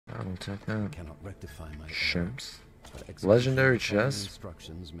We'll take that. Cannot rectify my Shrimps. error, Legendary but execution of chest.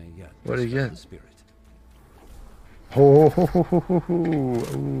 instructions may yet What do you dispel get? the spirit. Oh,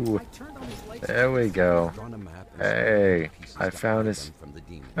 there we go. Drawn a map and Hey, separated pieces I to found hide it. them from the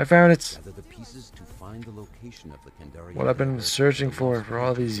demon. I found it. Gather the pieces to find the location of the Kandarian What I've been dagger, searching the for lost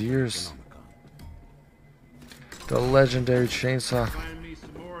all these pages of the years. Necronomicon. The legendary chainsaw. Find me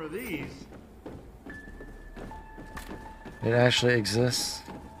some more of these. It actually exists.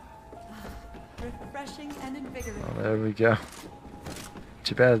 Refreshing and invigorating. Oh, there we go.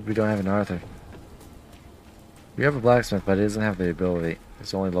 Too bad we don't have an Arthur. We have a blacksmith, but he doesn't have the ability.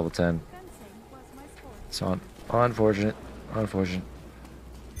 It's only level 10. Fencing was my sport. So unfortunate. Unfortunate.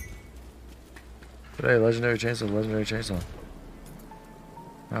 But hey, legendary chainsaw, legendary chainsaw.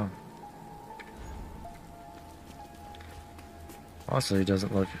 Oh. Also, he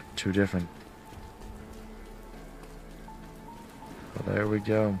doesn't look too different. Well, there we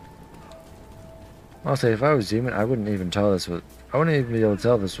go. Honestly, if I was demon, I wouldn't even tell this was. I wouldn't even be able to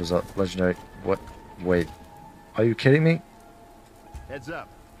tell this was a legendary. What? Wait. Are you kidding me? Heads up.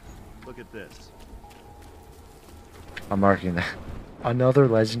 Look at this. I'm marking that. Another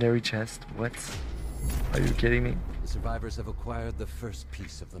legendary chest? What? Are you kidding me? The survivors have acquired the first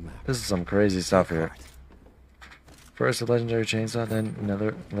piece of the map. This is some crazy stuff here. First a legendary chainsaw, then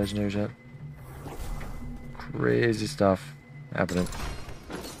another legendary chest. Crazy stuff happening.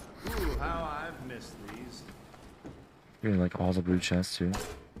 Ooh, how I've missed these. You're like all the blue chests too.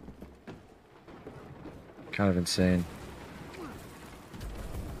 Kind of insane.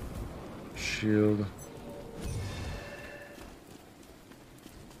 Shield.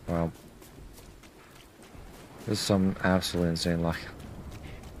 Wow. This is some absolutely insane luck.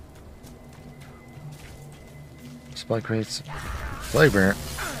 Supply crates. Plague Bear.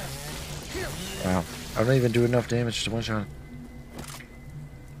 Wow. I don't even do enough damage to one shot.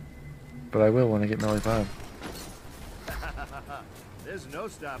 But I will when I get melee 5. There's no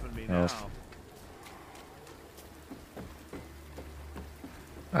stopping me No. now.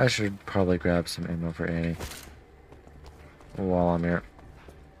 I should probably grab some ammo for Annie while I'm here.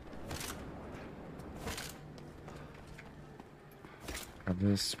 Grab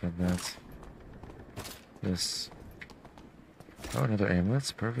this, grab that. This. Oh, another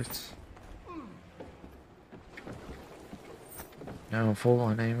amulet. Perfect. Now I'm full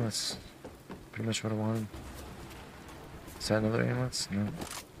on amulets. Pretty much what I wanted. Is that another amulet? No.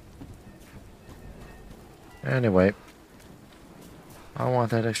 Anyway. I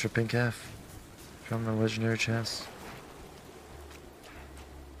want that extra pink F from the legendary chest.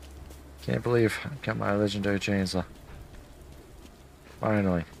 Can't believe I got my legendary chainsaw.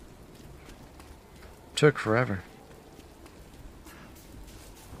 Finally. Took forever.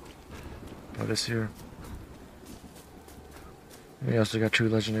 What is here? We also got 2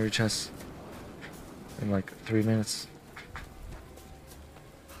 legendary chests in like 3 minutes.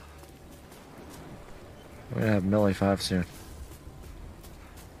 We're gonna have melee 5 soon.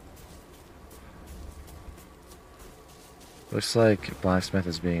 Looks like Blacksmith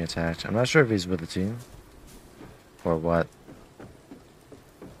is being attacked. I'm not sure if he's with the team or what.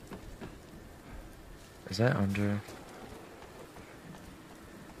 Is that under?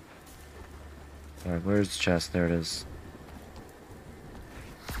 Alright, where's the chest? There it is.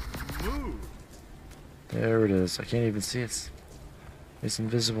 Move. There it is. I can't even see it. It's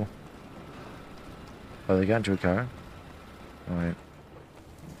invisible. Oh, they got into a car? Alright.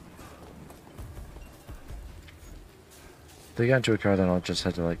 If they got into a car, then I'll just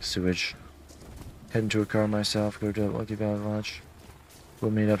head to like sewage. Head into a car myself, go to Lucky Valley Lodge.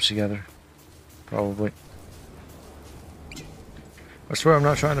 We'll meet up together. Probably. I swear I'm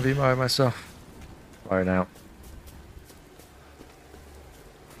not trying to be by myself right now.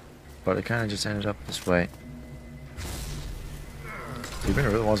 But it kind of just ended up this way. Demon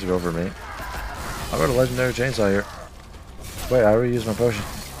really wants to go over me. I got a legendary chainsaw here. Wait, I already used my potion.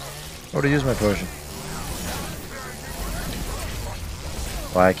 I already used my potion.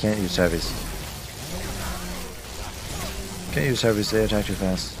 Well, I can't use heavies. Can't use heavies, they attack too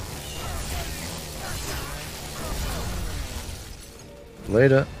fast.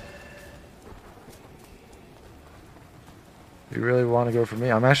 Later. You really want to go for me?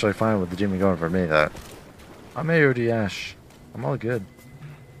 I'm actually fine with the demon going for me, though. I'm AOD Ash. I'm all good.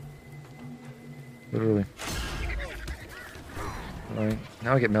 Literally. Alright,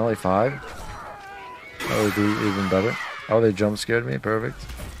 now I get melee 5. That would be even better. Oh, they jump scared me. Perfect.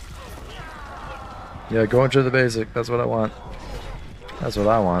 Yeah, going to the basic. That's what I want. That's what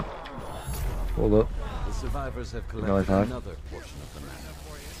I want. Hold up. The survivors have Melee collected 5. another portion of the map.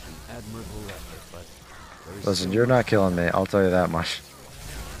 An admirable effort, but very Listen, still you're not killing me. I'll tell you that much.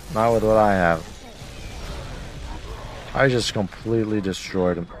 Not with what I have. I just completely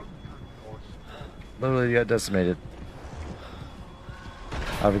destroyed him. Literally got decimated.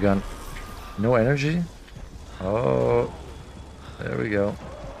 I have a gun. No energy? Oh. There we go.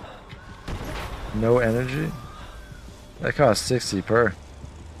 No energy? That costs 60 per.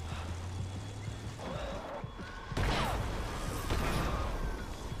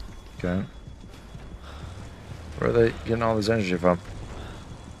 Okay. Where are they getting all this energy from?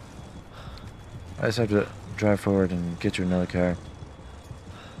 I just have to drive forward and get you another car.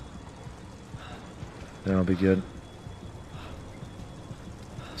 Then I'll be good.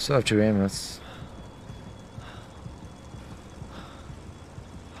 Still have 2 amulets.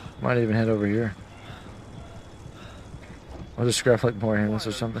 Might even head over here. I'll just grab like more amulets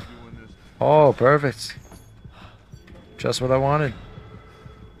or something. Oh, perfect. Just what I wanted.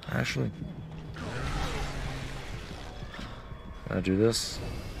 Actually. Gotta do this.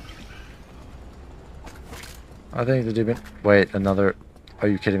 I think the demon. Wait, another. Are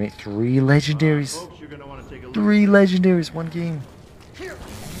you kidding me? 3 legendaries. 3 legendaries, 1 game.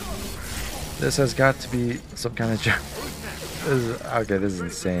 This has got to be some kind of joke. Okay, this is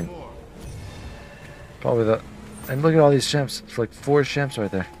insane. Probably the. And look at all these champs. It's like 4 champs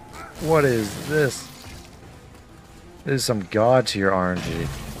right there. What is this? This is some god tier RNG.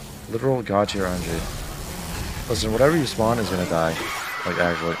 Literal god tier RNG. Listen, whatever you spawn is gonna die. Like,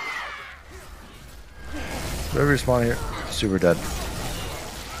 actually. Whatever you spawn here, super dead.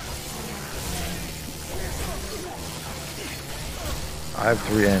 I have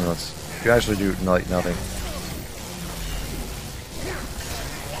 3 amulets. You actually do like nothing.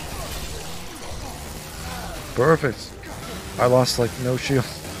 Perfect. I lost like no shield.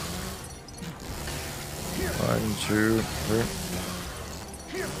 1, 2, 3.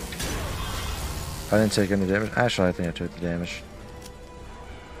 I didn't take any damage. Actually, I think I took the damage.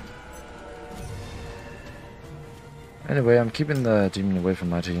 Anyway, I'm keeping the demon away from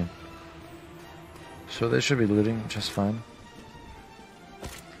my team. So they should be looting just fine.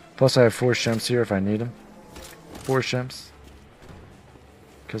 Plus I have 4 shemps here if I need them. 4 shemps.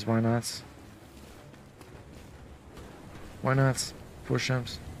 Because why not? Why not? 4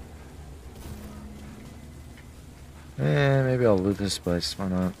 shemps. Maybe I'll loot this place. Why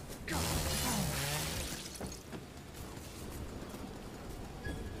not?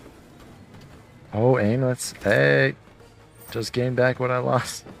 Oh, amulets. Hey! Just gained back what I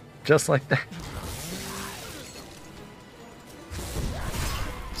lost. Just like that.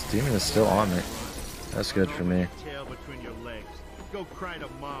 This demon is still on me. That's good for me.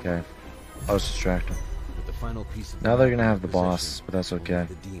 Okay. I'll just distract him. Now they're gonna have the boss, but that's okay.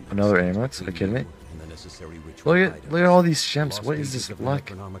 Another amulet? Are you kidding me? Look at all these gems. What is this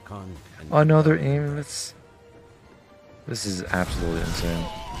luck? Another amulets. This is absolutely insane.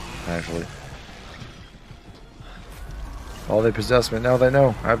 Actually. Oh, they possess me. Now they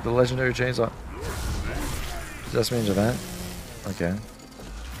know. I have the legendary chainsaw. Possess me into that? Okay.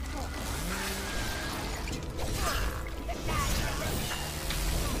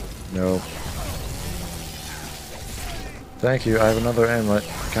 No. Thank you. I have another amulet.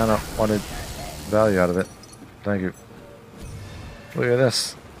 Kinda wanted value out of it. Thank you. Look at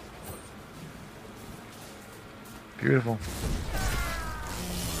this. Beautiful.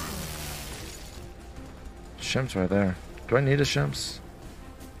 Shemps right there. Do I need a shemps?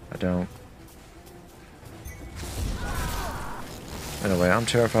 I don't. Anyway, I'm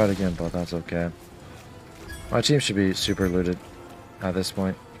terrified again, but that's okay. My team should be super looted at this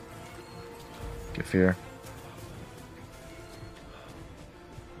point. Get fear.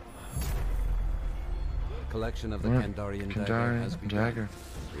 Collection of the Kandarian dagger has begun. Dagger.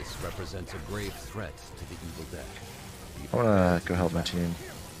 This represents a grave threat to the evil deck. I wanna go help my team.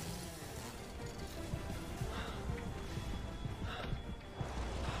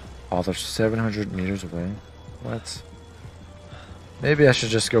 Oh, they're 700 meters away. What? Maybe I should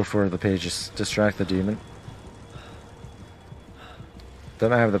just go for the pages. Distract the demon.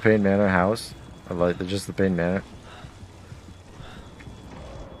 Then I have the Pain Manor house. I like just the Pain Manor.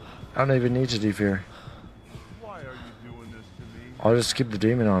 I don't even need to defear. Why are you doing this to me? I'll just keep the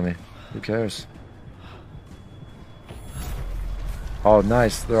demon on me. Who cares? Oh,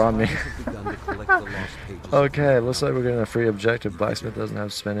 nice. They're on me. Okay, looks like we're getting a free objective. Blacksmith doesn't have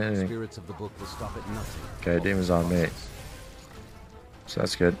to spend anything. Spirits of the book will stop at nothing. Okay, demon's on me. So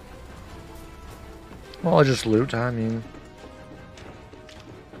that's good. Well, I'll just loot. I mean,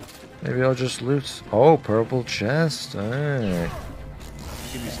 maybe I'll just loot. Oh, purple chest. Alright.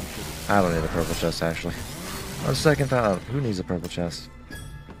 I don't need a purple chest, actually. On second thought, who needs a purple chest?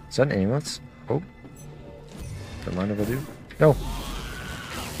 Is that an amulet? Oh. Don't mind if I do. No.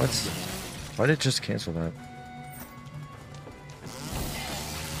 What's... Why did it just cancel that?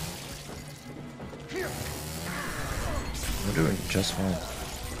 We're doing just fine.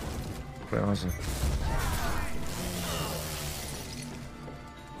 Quite honestly.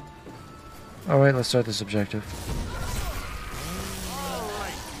 Alright, let's start this objective.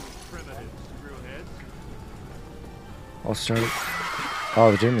 Alright, primitive screwheads. I'll start it.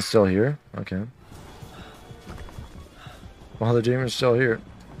 Oh, the demon's still here? Okay. Well, the demon's still here.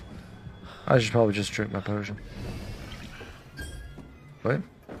 I should probably just drink my potion. What?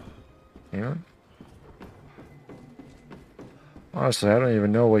 Hang on. Honestly, I don't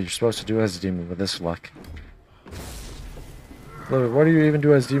even know what you're supposed to do as a demon with this luck. Look, what do you even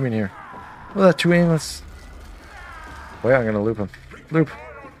do as a demon here? Well, that too aimless. Wait, I'm gonna loop him. Loop.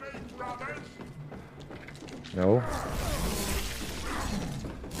 No.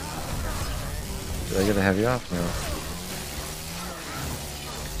 Did I get the heavy off? No.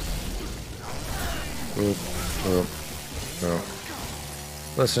 Loop. Loop. No.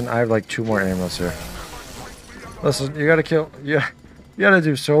 Listen, I have like 2 more amulets here. Listen, you gotta kill. Yeah, you gotta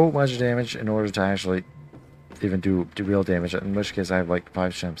do so much damage in order to actually even do real damage. In which case, I have like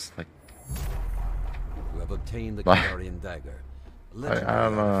 5 gems. Like, You have obtained the Kandarian dagger. I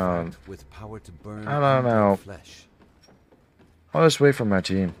don't know. With power to burn I don't know. flesh. I'll just wait for my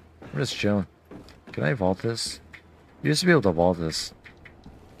team. I'm just chilling. Can I vault this? You used to be able to vault this,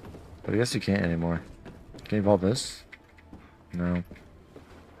 but I guess you can't anymore. Can you vault this? No.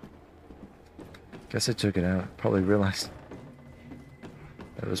 Guess I took it out. Probably realized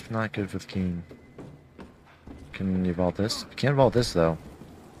that it was not good with Keen. Can you vault this? You can't vault this though.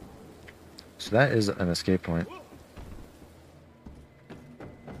 So that is an escape point.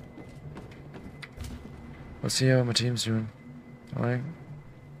 Let's see how my team's doing. Alright.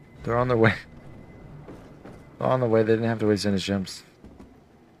 They're on their way. They're on their way. They didn't have to waste any gems.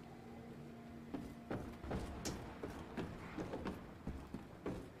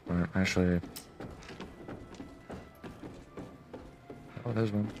 Alright, actually... Oh,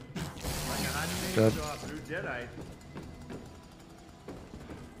 there's one. Dead.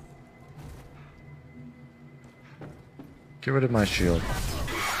 Get rid of my shield.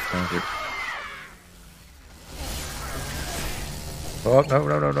 Thank you. Oh, no,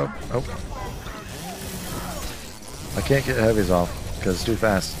 no, no, no. Nope. I can't get heavies off because it's too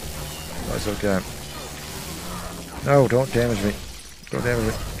fast. That's okay. No, don't damage me. Don't damage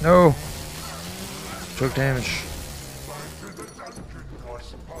me. No! Took damage.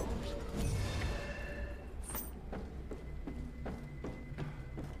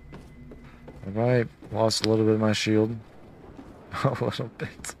 Alright, lost a little bit of my shield. A little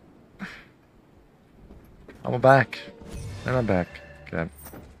bit. I'm back. And I'm back. Okay.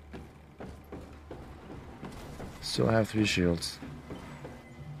 Still have 3 shields.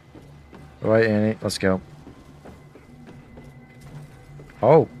 Alright, Annie, let's go.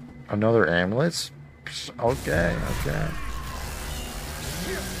 Oh, another amulet? Okay, okay.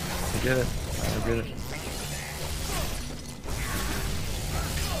 I get it. I get it.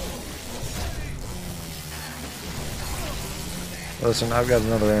 Listen, I've got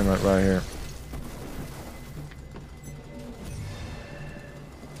another amulet right here.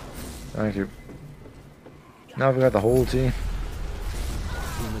 Thank you. Now I've got the whole team.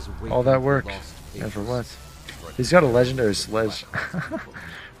 All that work. And for what? He's got a legendary sledge.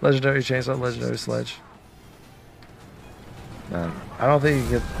 Legendary chainsaw, legendary sledge. Man, I don't think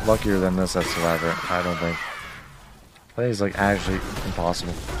you can get luckier than this as Survivor. I don't think. I think it's like actually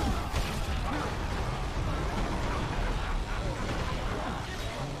impossible.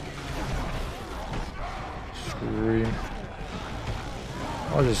 Scream.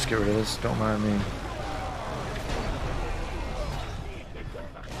 I'll just get rid of this. Don't mind me.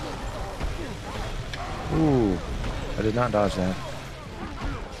 Ooh, I did not dodge that.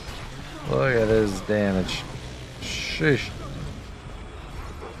 Look at his damage. Sheesh.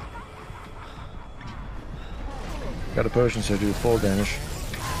 Got a potion, so I do full damage.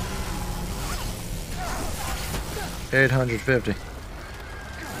 850.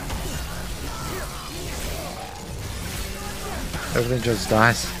 Everything just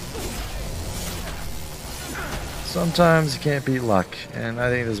dies. Sometimes you can't beat luck, and I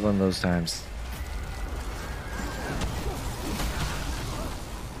think this is one of those times.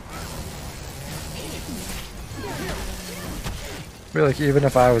 Really, like, even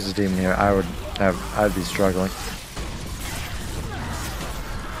if I was a demon here, I'd be struggling.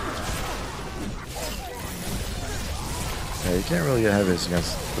 Yeah, you can't really get heavies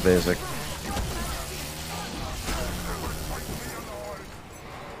against the basic.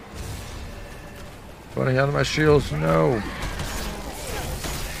 Running out of my shields, no.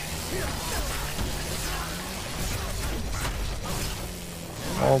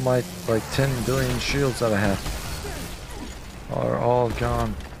 All my like 10 billion shields that I have are all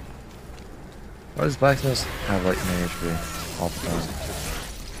gone. Why does Blacksmith have like an HP all the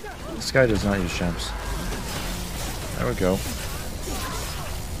time? This guy does not use gems. There we go.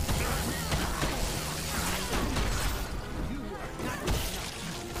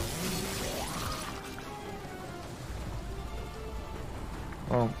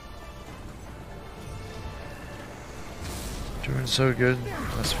 Well, doing so good.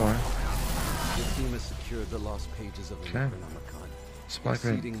 That's fine. Your team has secured the lost pages of the Okay. Necronomicon, Spike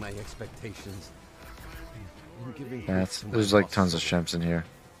ring. exceeding my expectations. And giving That's, hope to my there's like lost tons of soul. gems in here.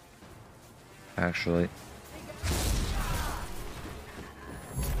 Actually.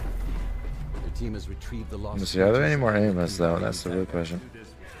 Your team has retrieved the lost. Let me see, are there any pages more of the aimless though? Kingdom That's the real Empire. question.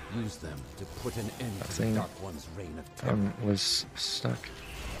 Use them to put an end That to the thing Dark One's reign of terror. was stuck.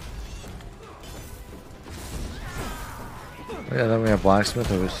 Oh, yeah, then we have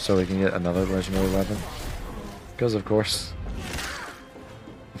Blacksmith, so we can get another legendary weapon. Because of course.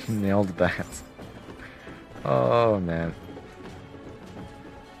 Nailed that. Oh man.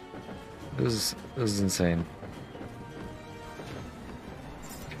 This is insane.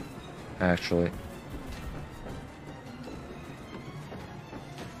 Actually.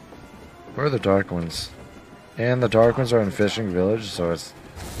 Where are the Dark Ones? And the Dark Ones are in Fishing Village, so it's...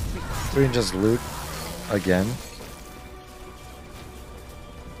 we can just loot again.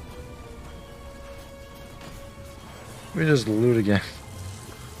 We just loot again.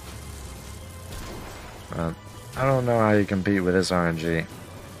 I don't know how you compete with this RNG.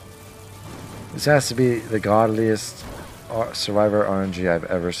 This has to be the godliest Survivor RNG I've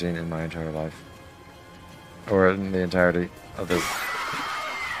ever seen in my entire life. Or in the entirety of this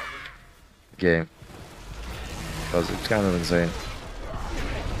game. Because it's kind of insane.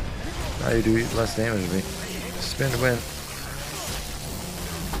 Now you do less damage to me. Spin to win.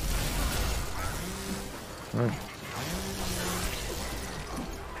 Oh.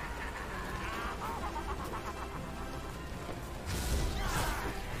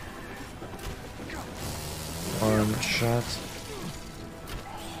 Arm shot.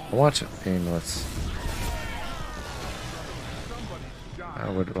 I want aimlets. I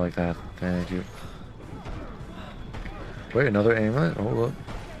would like that. Thank you. Wait, another aimlet? Hold up.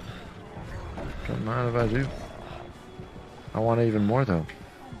 Don't mind if I do. I want even more though.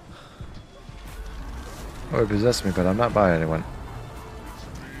 Oh, it possessed me, but I'm not by anyone.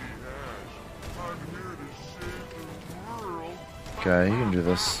 Okay, you can do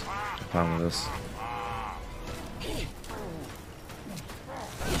this. I'm fine with this.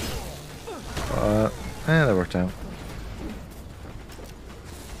 That worked out.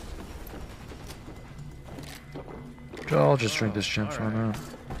 I'll just drink this gem for now.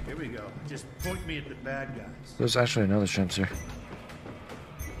 Here we go. Just point me at the bad guys. There's actually another gems here.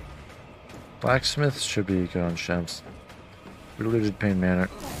 Blacksmiths should be good on gems. We looted Pain Manor.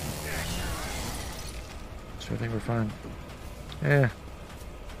 So I think we're fine. Yeah.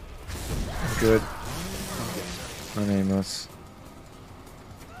 I'm good. I'm aimless.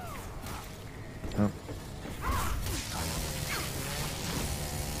 Oh.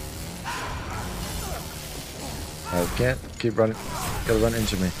 I can't keep running. Gotta run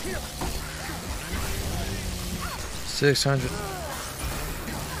into me. 600.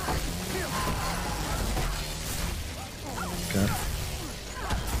 Okay.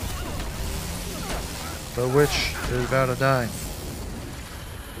 The witch is about to die.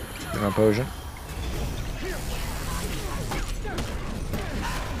 Get my potion.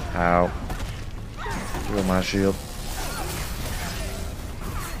 Ow. Through my shield.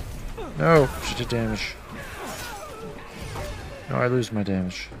 No, she did damage. No, I lose my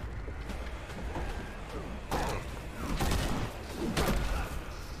damage.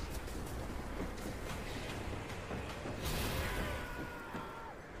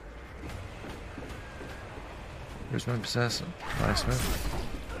 Where's my possessor? Blacksmith.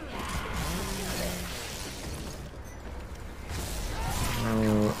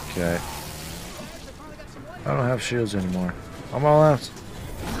 Okay. I don't have shields anymore. I'm all out.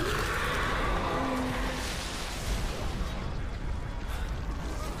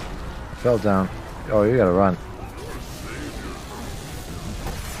 Fell down. Oh, you gotta run.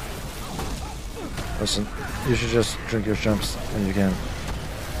 Listen, you should just drink your jumps when you can.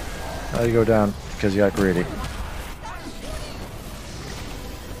 Now you go down because you got greedy.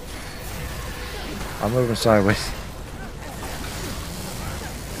 I'm moving sideways.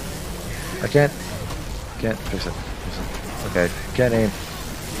 I can't fix it. Okay, can't aim.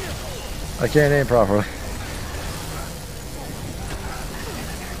 I can't aim properly.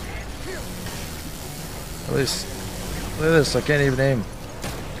 At least, look at this, I can't even aim.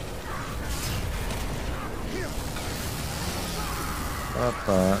 What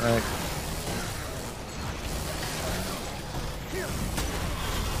the heck?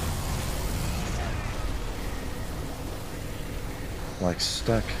 Like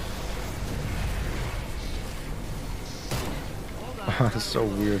stuck. Oh, that's so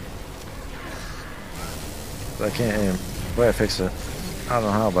weird. I can't aim. Wait, I fix it. I don't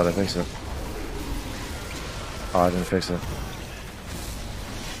know how, but I fixed it. Oh, I didn't fix it.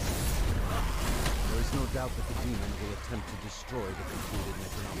 There is no doubt that the demon will attempt to destroy the completed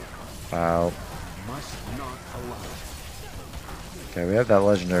Necronomicon. Wow. Must not allow it. Okay, we have that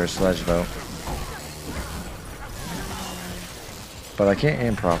legendary sledge though. But I can't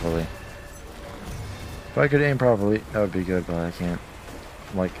aim properly. If I could aim properly, that would be good, but I can't.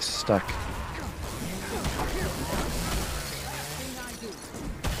 I'm like stuck.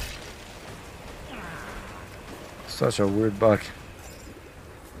 Such a weird bug.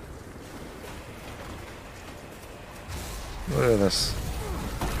 Look at this.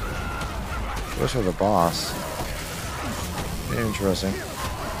 Wish for the boss. Interesting.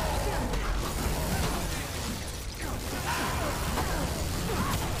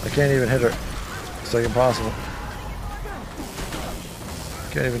 I can't even hit her. It's like impossible.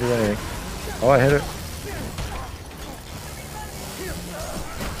 Can't even do anything. Oh, I hit her.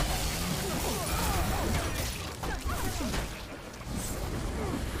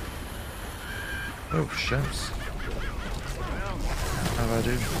 Oh, ships. How do I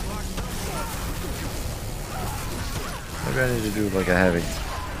do? Maybe I need to do like a heavy.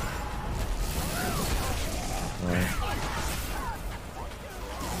 Right.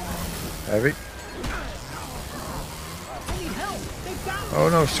 Heavy. Oh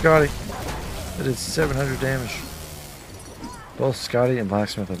no, Scotty. I did 700 damage. Both Scotty and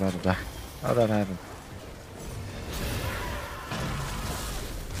Blacksmith are about to die. How'd that happen?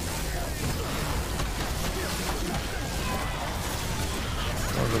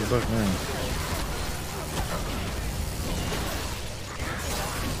 Over the book now.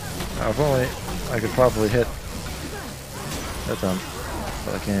 Now, if only I could properly hit them,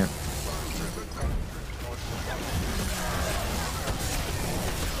 but I can't.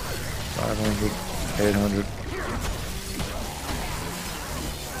 $500, $800,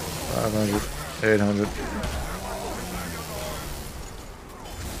 $500, $800.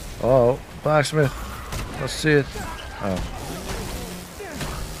 Oh, Blacksmith. Let's see it. Oh.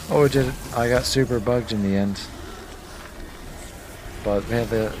 Oh, we did it. I got super bugged in the end. But we had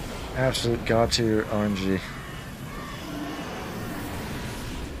the absolute god tier RNG.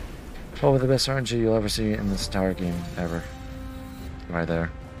 Probably the best RNG you'll ever see in this entire game, ever. Right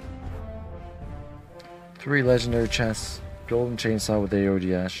there. 3 legendary chests, golden chainsaw with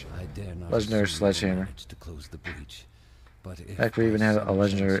AOD Ash, legendary sledgehammer. To close the breach, but Heck, we even had a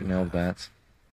legendary nailed bat.